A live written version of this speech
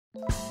My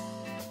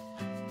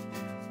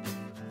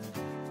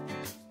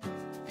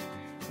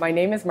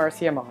name is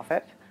Marcia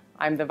Moffat.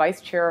 I'm the Vice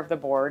Chair of the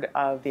Board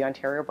of the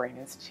Ontario Brain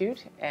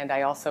Institute, and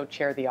I also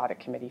chair the Audit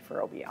Committee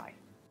for OBI.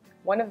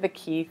 One of the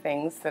key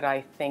things that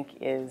I think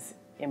is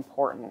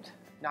important,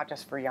 not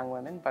just for young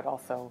women, but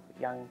also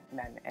young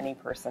men, any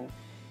person,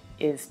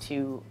 is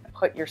to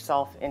put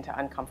yourself into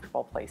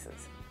uncomfortable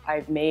places.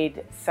 I've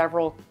made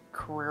several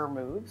career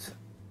moves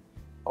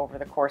over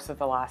the course of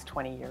the last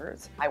 20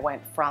 years. I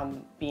went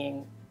from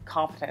being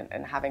competent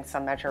and having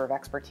some measure of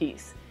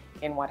expertise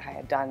in what I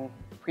had done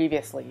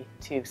previously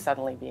to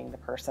suddenly being the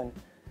person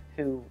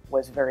who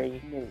was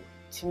very new.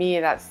 To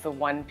me, that's the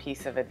one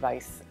piece of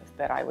advice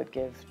that I would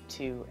give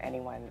to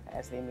anyone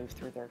as they move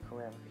through their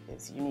career,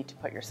 is you need to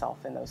put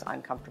yourself in those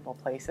uncomfortable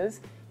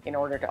places in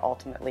order to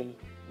ultimately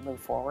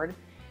move forward.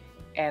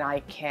 And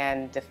I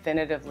can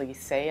definitively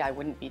say I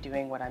wouldn't be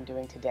doing what I'm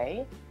doing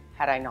today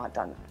had I not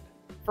done that.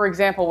 For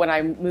example, when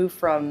I moved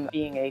from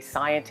being a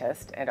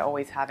scientist and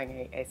always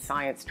having a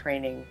science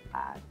training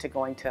to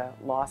going to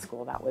law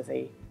school, that was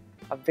a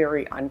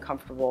very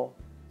uncomfortable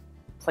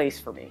place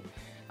for me.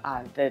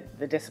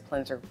 The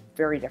disciplines are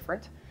very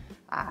different.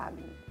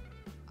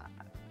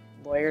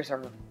 Lawyers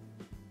are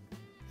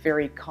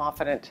very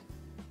confident,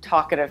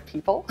 talkative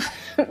people.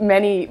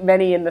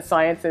 many in the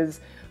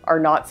sciences are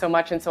not so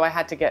much, and so I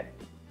had to get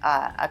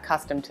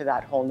accustomed to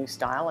that whole new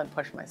style and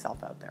push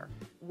myself out there.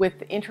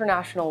 With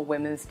International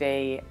Women's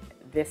Day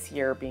this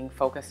year being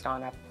focused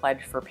on a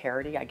pledge for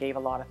parity, I gave a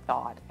lot of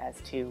thought as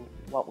to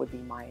what would be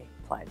my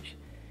pledge.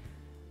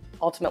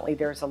 Ultimately,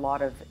 there's a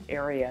lot of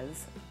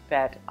areas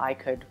that I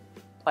could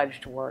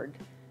pledge toward,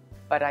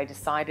 but I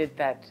decided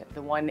that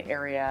the one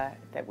area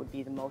that would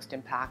be the most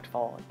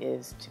impactful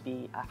is to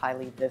be a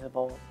highly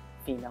visible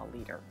female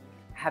leader.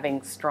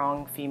 Having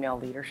strong female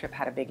leadership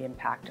had a big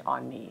impact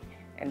on me,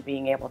 and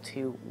being able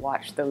to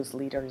watch those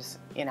leaders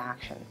in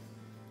action,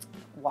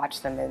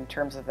 watch them in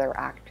terms of their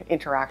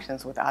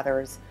interactions with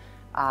others,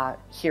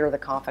 hear the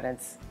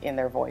confidence in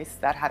their voice,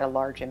 that had a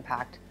large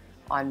impact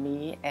on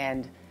me,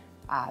 and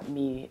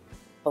me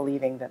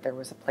believing that there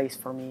was a place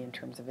for me in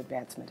terms of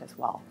advancement as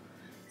well.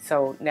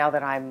 So now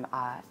that I'm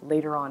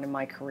later on in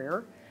my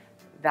career,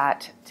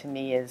 that to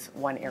me is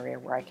one area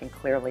where I can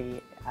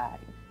clearly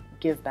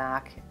give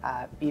back,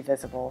 be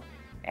visible,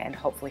 and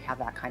hopefully have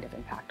that kind of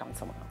impact on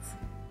someone else.